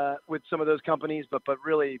some of those companies, but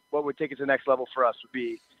really, what would take it to the next level for us would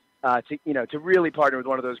be to really partner with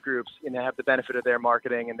one of those groups and have the benefit of their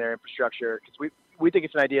marketing and their infrastructure. Because we think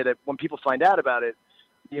it's an idea that when people find out about it,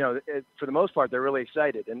 for the most part, they're really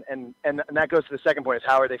excited. And that goes to the second point, is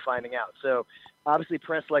how are they finding out? So obviously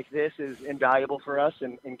press like this is invaluable for us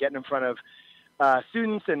in getting in front of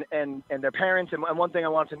students and their parents. And one thing I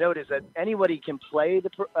want to note is that anybody can play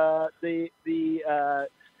the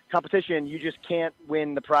competition. You just can't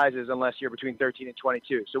win the prizes unless you're between 13 and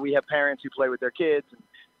 22. So we have parents who play with their kids and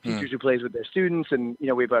teachers who plays with their students. And,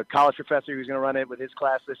 we have a college professor who's going to run it with his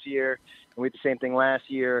class this year. And we did the same thing last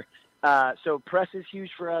year. So press is huge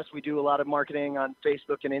for us. We do a lot of marketing on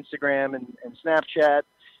Facebook and Instagram and Snapchat.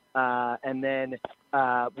 And then,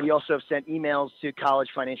 We also have sent emails to college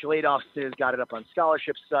financial aid offices, got it up on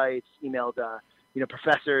scholarship sites, emailed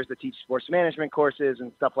professors that teach sports management courses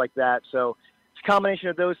and stuff like that. So it's a combination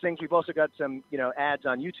of those things. We've also got some ads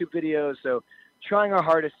on YouTube videos. So trying our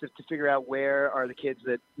hardest to figure out where are the kids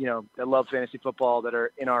that that love fantasy football that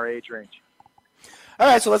are in our age range. All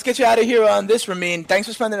right, so let's get you out of here on this, Ramin. Thanks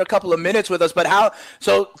for spending a couple of minutes with us. But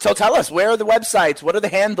so tell us, where are the websites? What are the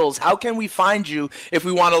handles? How can we find you if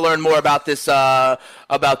we want to learn more about this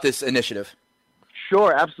initiative?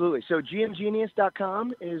 Sure, absolutely. So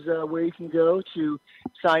gmgenius.com is where you can go to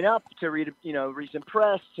sign up, to read recent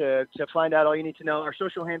press, to find out all you need to know. Our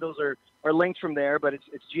social handles are linked from there, but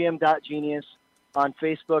it's gm.genius on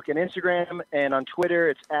Facebook and Instagram, and on Twitter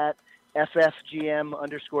it's at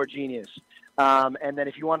ffgm_genius. And then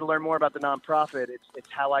if you want to learn more about the nonprofit, it's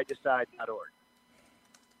howidecide.org.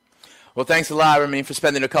 Well, thanks a lot, Ramin, for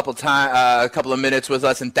spending a couple of minutes with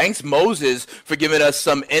us, and thanks, Moses, for giving us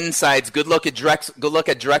some insights. Good luck at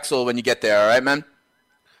Drexel when you get there. All right, man.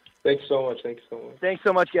 Thanks so much. Thanks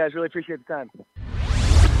so much, guys. Really appreciate the time.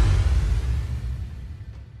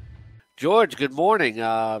 George, good morning.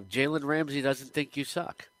 Jalen Ramsey doesn't think you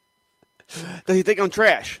suck. Does he think I'm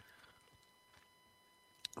trash?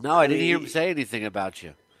 No, I didn't hear him say anything about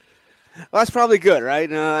you. Well, that's probably good,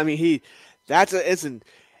 right?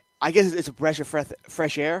 I guess it's a breath of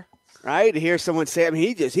fresh air, right? To hear someone say,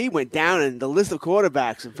 he went down in the list of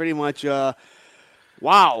quarterbacks and pretty much, nailed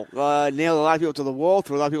a lot of people to the wall,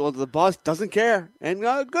 threw a lot of people under the bus, doesn't care. And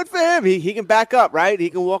good for him. He can back up, right?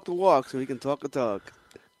 He can walk the walk, so he can talk the talk.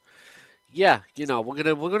 Yeah,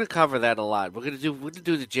 we're gonna cover that a lot. We're gonna do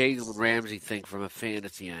the Jalen Ramsey thing from a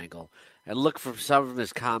fantasy angle and look for some of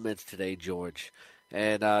his comments today, George,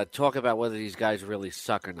 and talk about whether these guys really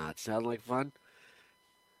suck or not. Sound like fun?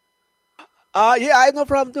 Yeah, I have no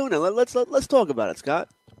problem doing it. Let's talk about it, Scott.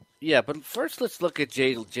 Yeah, but first let's look at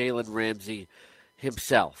Jalen Ramsey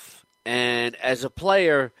himself. And as a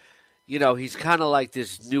player, he's kind of like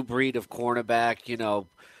this new breed of cornerback,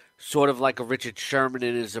 sort of like a Richard Sherman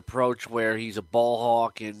in his approach where he's a ball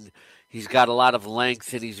hawk and he's got a lot of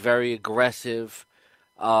length and he's very aggressive.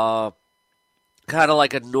 Kind of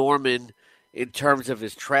like a Norman in terms of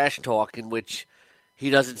his trash talk, in which he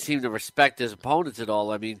doesn't seem to respect his opponents at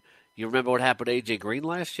all. I mean, you remember what happened to A.J. Green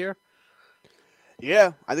last year?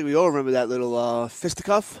 Yeah, I think we all remember that little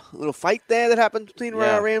fisticuff, little fight there that happened between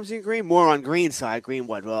Ramsey and Green. More on Green's side. Green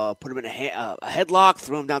put him in a headlock,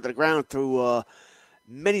 threw him down to the ground, threw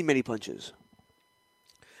many, many punches.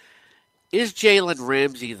 Is Jalen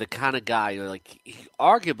Ramsey the kind of guy,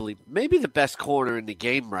 arguably maybe the best corner in the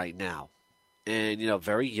game right now? And,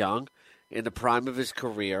 very young, in the prime of his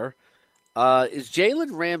career. Is Jalen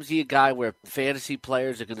Ramsey a guy where fantasy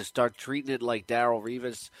players are going to start treating it like Darrelle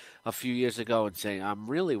Revis a few years ago and saying, I'm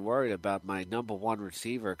really worried about my number one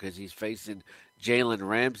receiver because he's facing Jalen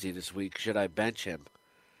Ramsey this week. Should I bench him?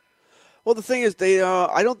 Well, the thing is,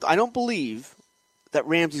 I don't believe that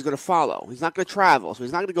Ramsey's going to follow. He's not going to travel, so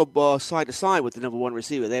he's not going to go side to side with the number one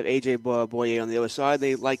receiver. They have A.J. Boye on the other side.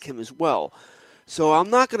 They like him as well. So I'm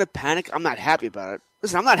not going to panic. I'm not happy about it.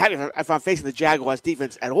 Listen, I'm not happy if I'm facing the Jaguars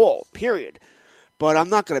defense at all, period. But I'm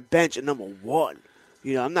not going to bench at number one.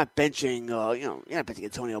 I'm not benching, you're not benching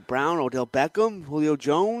Antonio Brown, Odell Beckham, Julio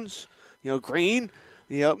Jones, Green.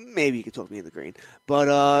 Maybe you could talk me into Green.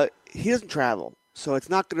 But he doesn't travel. So it's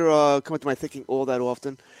not going to come into my thinking all that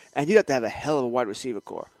often. And you'd have to have a hell of a wide receiver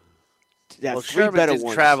core. Well, Sherman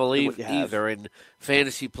didn't travel either, and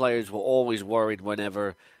fantasy players were always worried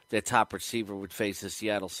whenever their top receiver would face the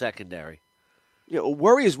Seattle secondary. Yeah,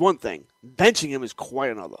 worry is one thing. Benching him is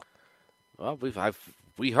quite another. Well,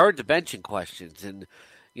 we heard the benching questions, and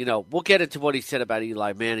we'll get into what he said about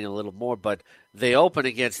Eli Manning a little more. But they open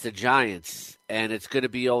against the Giants, and it's going to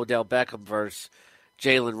be Odell Beckham versus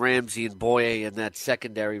Jalen Ramsey and Boye in that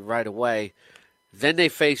secondary right away. Then they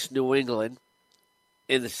face New England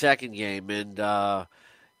in the second game, and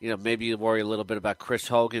maybe you worry a little bit about Chris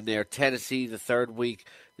Hogan there. Tennessee the third week,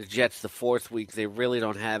 the Jets the fourth week. They really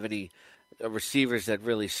don't have any receivers that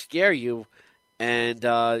really scare you. And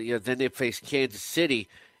then they face Kansas City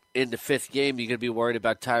in the fifth game. You're going to be worried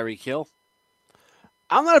about Tyreek Hill?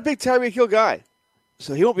 I'm not a big Tyreek Hill guy,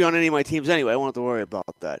 so he won't be on any of my teams anyway. I won't have to worry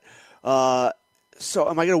about that. So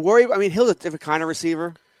am I going to worry? I mean, Hill's a different kind of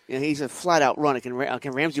receiver. He's a flat-out runner. Can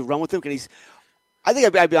Ramsey run with him? I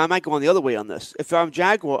think I might go on the other way on this. If I'm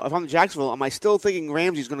Jacksonville, am I still thinking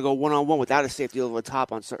Ramsey's going to go one-on-one without a safety over the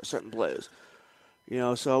top on certain plays?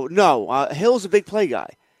 So no. Hill's a big play guy.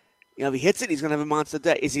 If he hits it, he's going to have a monster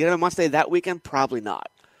day. Is he going to have a monster day that weekend? Probably not.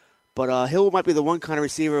 But Hill might be the one kind of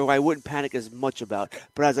receiver who I wouldn't panic as much about.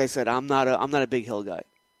 But as I said, I'm not a big Hill guy.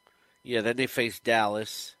 Yeah, then they face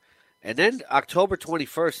Dallas. And then October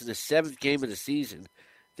 21st, in the 7th game of the season,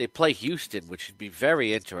 they play Houston, which should be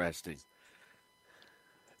very interesting.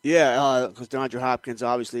 Yeah, because DeAndre Hopkins,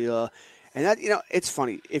 obviously. And that, it's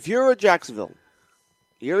funny. If you're at Jacksonville,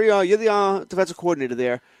 you're the defensive coordinator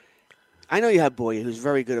there. I know you have Boye, who's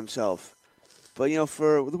very good himself. But,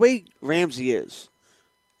 for the way Ramsey is,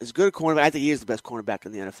 as good a cornerback, I think he is the best cornerback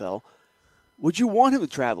in the NFL. Would you want him to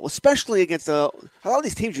travel, especially against a lot of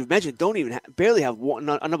these teams you've mentioned don't even barely have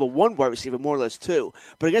a number one wide receiver, more or less two.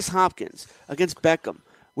 But against Hopkins, against Beckham,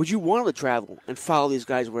 would you want him to travel and follow these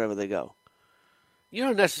guys wherever they go? You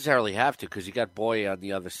don't necessarily have to because you got Boye on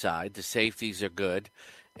the other side. The safeties are good.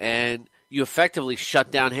 And you effectively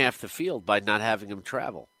shut down half the field by not having him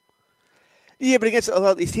travel. Yeah, but against a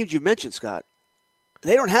lot of these teams you mentioned, Scott,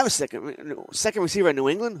 they don't have a second receiver in New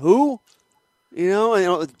England. Who?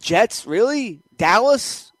 Jets, really?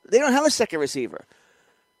 Dallas? They don't have a second receiver.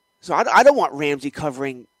 So I don't want Ramsey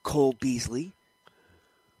covering Cole Beasley.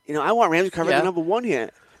 I want Ramsey covering the number one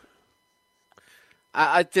here.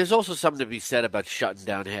 There's also something to be said about shutting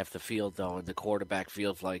down half the field, though, and the quarterback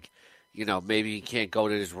feels like, maybe he can't go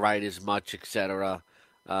to his right as much, etc.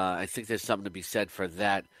 I think there's something to be said for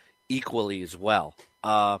that equally as well.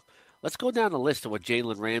 Let's go down the list of what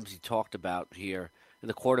Jalen Ramsey talked about here in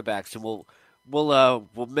the quarterbacks, and we'll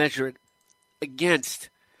measure it against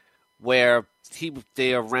where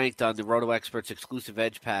they are ranked on the RotoExperts exclusive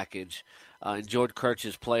edge package and George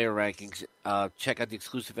Kirch's player rankings. Check out the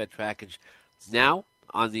exclusive edge package now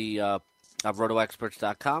on the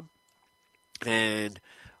RotoExperts.com, and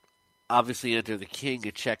obviously enter the King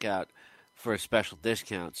at checkout for a special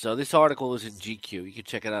discount. So this article is in GQ. You can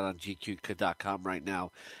check it out on GQ.com right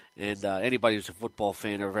now, and anybody who's a football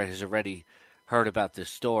fan has already heard about this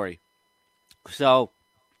story. So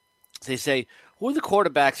they say, who are the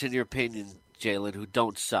quarterbacks, in your opinion, Jalen, who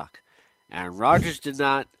don't suck? Aaron Rodgers did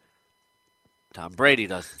not. Tom Brady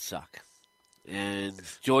doesn't suck. And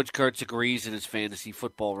George Kurtz agrees in his fantasy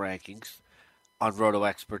football rankings on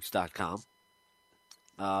RotoExperts.com.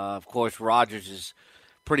 Of course, Rodgers is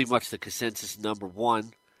pretty much the consensus number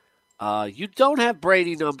one. You don't have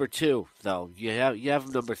Brady number two, though. You have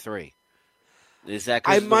him number three. Is that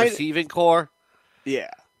because of the receiving core?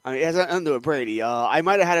 Yeah. I mean, it has nothing to do with Brady. I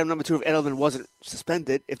might have had him number two if Edelman wasn't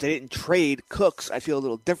suspended. If they didn't trade Cooks, I feel a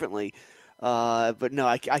little differently. But no,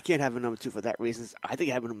 I can't have him number two for that reason. I think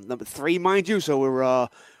I have him number three, mind you. So we're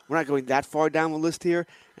not going that far down the list here,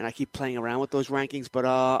 and I keep playing around with those rankings.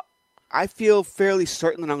 But I feel fairly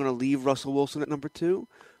certain that I'm going to leave Russell Wilson at number two.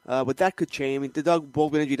 But that could change. I mean, the Doug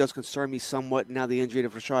Baldwin injury does concern me somewhat. Now the injury to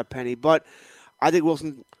Rashard Penny, but I think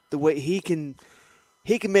Wilson, the way he can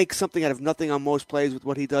make something out of nothing on most plays with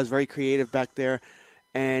what he does. Very creative back there.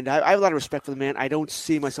 And I have a lot of respect for the man. I don't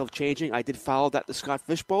see myself changing. I did follow that the Scott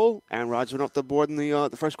Fish Bowl. Aaron Rodgers went off the board in the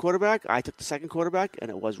first quarterback. I took the second quarterback,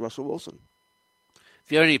 and it was Russell Wilson.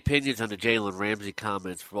 If you have any opinions on the Jalen Ramsey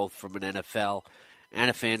comments, both from an NFL and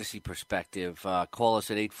a fantasy perspective, call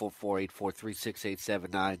us at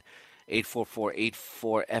 844-843-6879,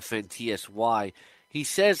 844-84-FNTSY. He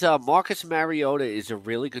says Marcus Mariota is a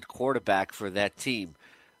really good quarterback for that team.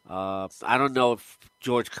 I don't know if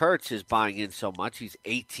George Kurtz is buying in so much. He's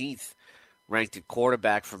 18th ranked at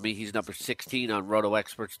quarterback for me. He's number 16 on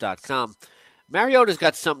RotoExperts.com. Mariota's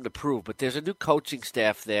got something to prove, but there's a new coaching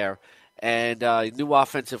staff there and a new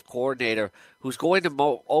offensive coordinator who's going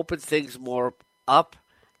to open things more up.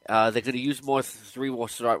 They're going to use more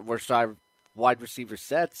wide receiver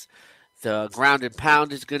sets. The ground and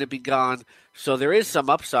pound is going to be gone. So there is some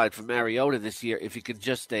upside for Mariota this year if he can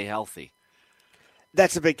just stay healthy.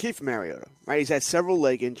 That's a big key for Mariota, right? He's had several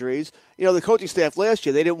leg injuries. The coaching staff last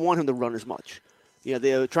year, they didn't want him to run as much.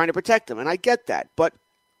 They were trying to protect him, and I get that. But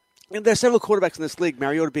there's several quarterbacks in this league,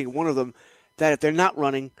 Mariota being one of them, that if they're not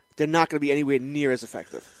running, they're not going to be anywhere near as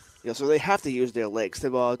effective. So they have to use their legs to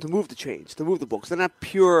move the chains, to move the books. They're not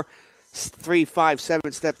pure 3, 5,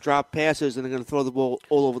 7-step drop passes, and they're going to throw the ball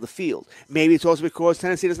all over the field. Maybe it's also because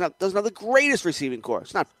Tennessee doesn't have the greatest receiving core.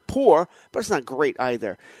 It's not poor, but it's not great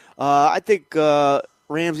either. I think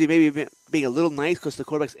Ramsey maybe being a little nice because the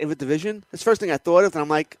quarterback's in the division. That's the first thing I thought of, and I'm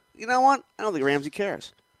like, you know what? I don't think Ramsey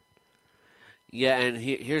cares. Yeah, and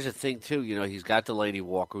here's the thing, too. He's got Delaney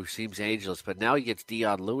Walker, who seems ageless, but now he gets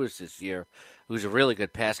Deion Lewis this year, who's a really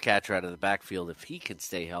good pass catcher out of the backfield if he can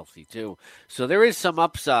stay healthy, too. So there is some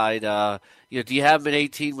upside. Do you have him at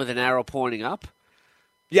 18 with an arrow pointing up?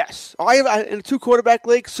 Yes. I have in a two-quarterback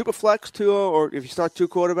league, super flex, or if you start two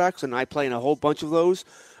quarterbacks, and I play in a whole bunch of those,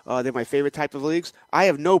 they're my favorite type of leagues. I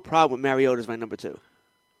have no problem with Mariota as my number two.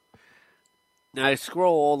 Now I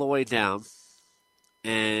scroll all the way down,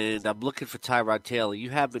 and I'm looking for Tyrod Taylor. You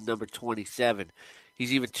have him at number 27.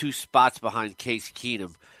 He's even 2 spots behind Case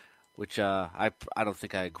Keenum, which I don't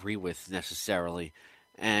think I agree with necessarily.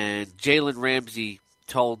 And Jalen Ramsey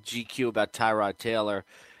told GQ about Tyrod Taylor.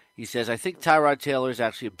 He says, I think Tyrod Taylor is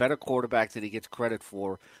actually a better quarterback than he gets credit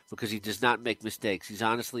for because he does not make mistakes. He's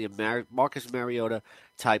honestly a Marcus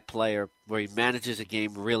Mariota-type player where he manages a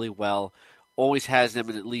game really well, always has them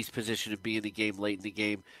in at least position to be in the game late in the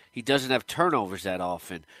game. He doesn't have turnovers that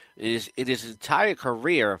often. In his entire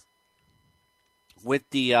career with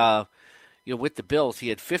the Bills, he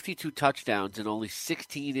had 52 touchdowns and only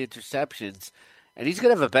 16 interceptions. And he's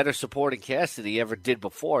going to have a better supporting cast than he ever did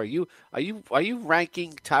before. Are you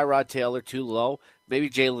ranking Tyrod Taylor too low? Maybe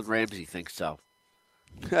Jalen Ramsey thinks so.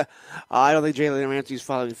 I don't think Jalen Ramsey's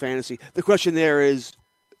following fantasy. The question there is,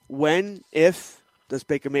 if does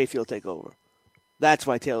Baker Mayfield take over? That's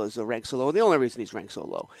why Taylor's ranked so low. And the only reason he's ranked so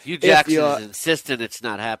low. Hugh Jackson is insistent it's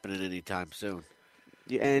not happening anytime soon.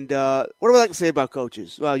 Yeah, and what do I like to say about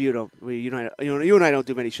coaches? Well, you and I don't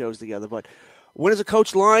do many shows together, but when is a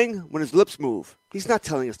coach lying? When his lips move. He's not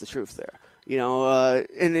telling us the truth there.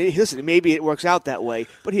 And listen, maybe it works out that way,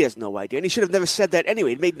 but he has no idea. And he should have never said that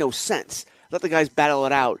anyway. It made no sense. Let the guys battle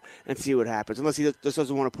it out and see what happens, unless he just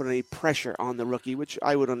doesn't want to put any pressure on the rookie, which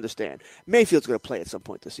I would understand. Mayfield's going to play at some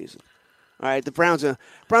point this season. All right, the Browns are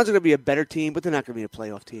going to be a better team, but they're not going to be a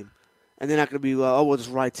playoff team. And they're not going to be, we'll just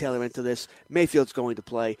ride Taylor into this. Mayfield's going to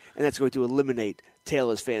play, and that's going to eliminate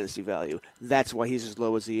Taylor's fantasy value. That's why he's as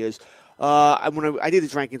low as he is. I did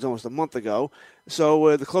these rankings almost a month ago.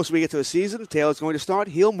 So the closer we get to the season, Taylor's going to start.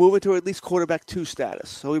 He'll move into at least quarterback 2 status.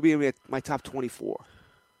 So he'll be in my top 24.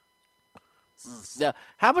 Now,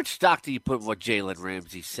 how much stock do you put in what Jalen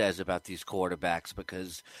Ramsey says about these quarterbacks?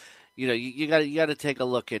 Because, you got to take a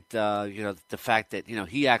look at the fact that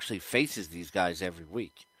he actually faces these guys every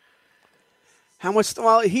week. How much?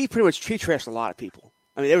 Well, he pretty much trashed a lot of people.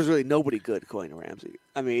 I mean, there was really nobody good according to Ramsey.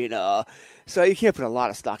 I mean, so you can't put a lot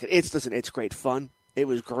of stock in it. It's great fun. It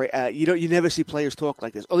was great. You never see players talk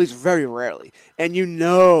like this, or at least very rarely. And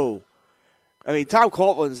I mean, Tom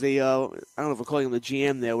Coughlin's I don't know if we're calling him the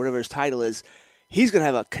GM there, whatever his title is. He's going to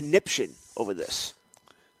have a conniption over this.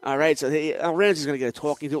 All right, so Ramsey's going to get a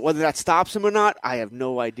talking to. Whether that stops him or not, I have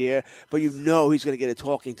no idea. But he's going to get a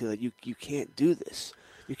talking to that you can't do this.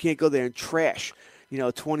 You can't go there and trash,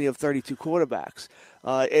 20 of 32 quarterbacks.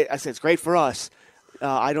 I said it's great for us.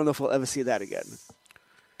 I don't know if we'll ever see that again.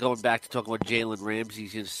 Going back to talking about Jalen Ramsey,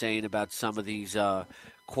 saying about some of these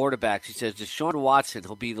quarterbacks, he says Deshaun Watson,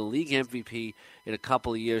 he'll be the league MVP in a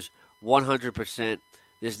couple of years, 100%.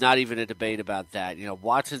 There's not even a debate about that.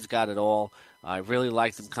 Watson's got it all. I really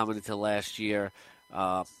liked him coming into last year.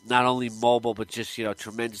 Not only mobile, but just,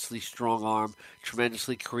 tremendously strong arm,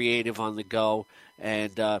 tremendously creative on the go.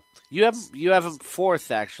 And you have him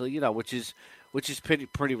 4th, actually, which is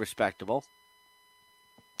pretty respectable.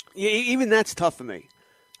 Yeah, even that's tough for me.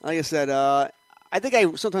 Like I said, I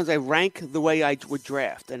think sometimes I rank the way I would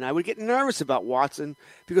draft, and I would get nervous about Watson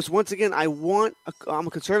because once again, I'm a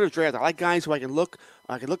conservative drafter. I like guys who I can look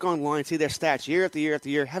online, see their stats year after year after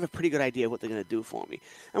year, have a pretty good idea of what they're going to do for me.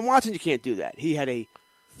 And Watson, you can't do that. He had a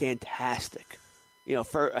fantastic,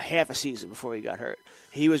 for a half a season before he got hurt.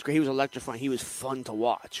 He was great. He was electrifying. He was fun to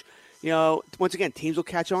watch. Once again, teams will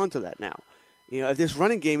catch on to that now. If this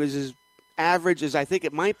running game is as average as I think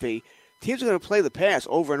it might be, teams are going to play the pass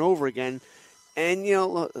over and over again. And,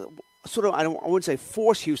 sort of, I wouldn't say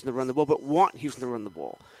force Houston to run the ball, but want Houston to run the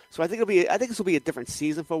ball. So I think this will be a different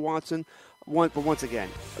season for Watson. But once again,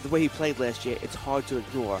 the way he played last year, it's hard to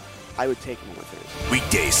ignore. I would take him on my fantasy.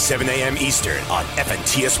 Weekdays, 7 a.m. Eastern on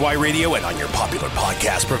FNTSY Radio and on your popular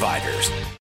podcast providers.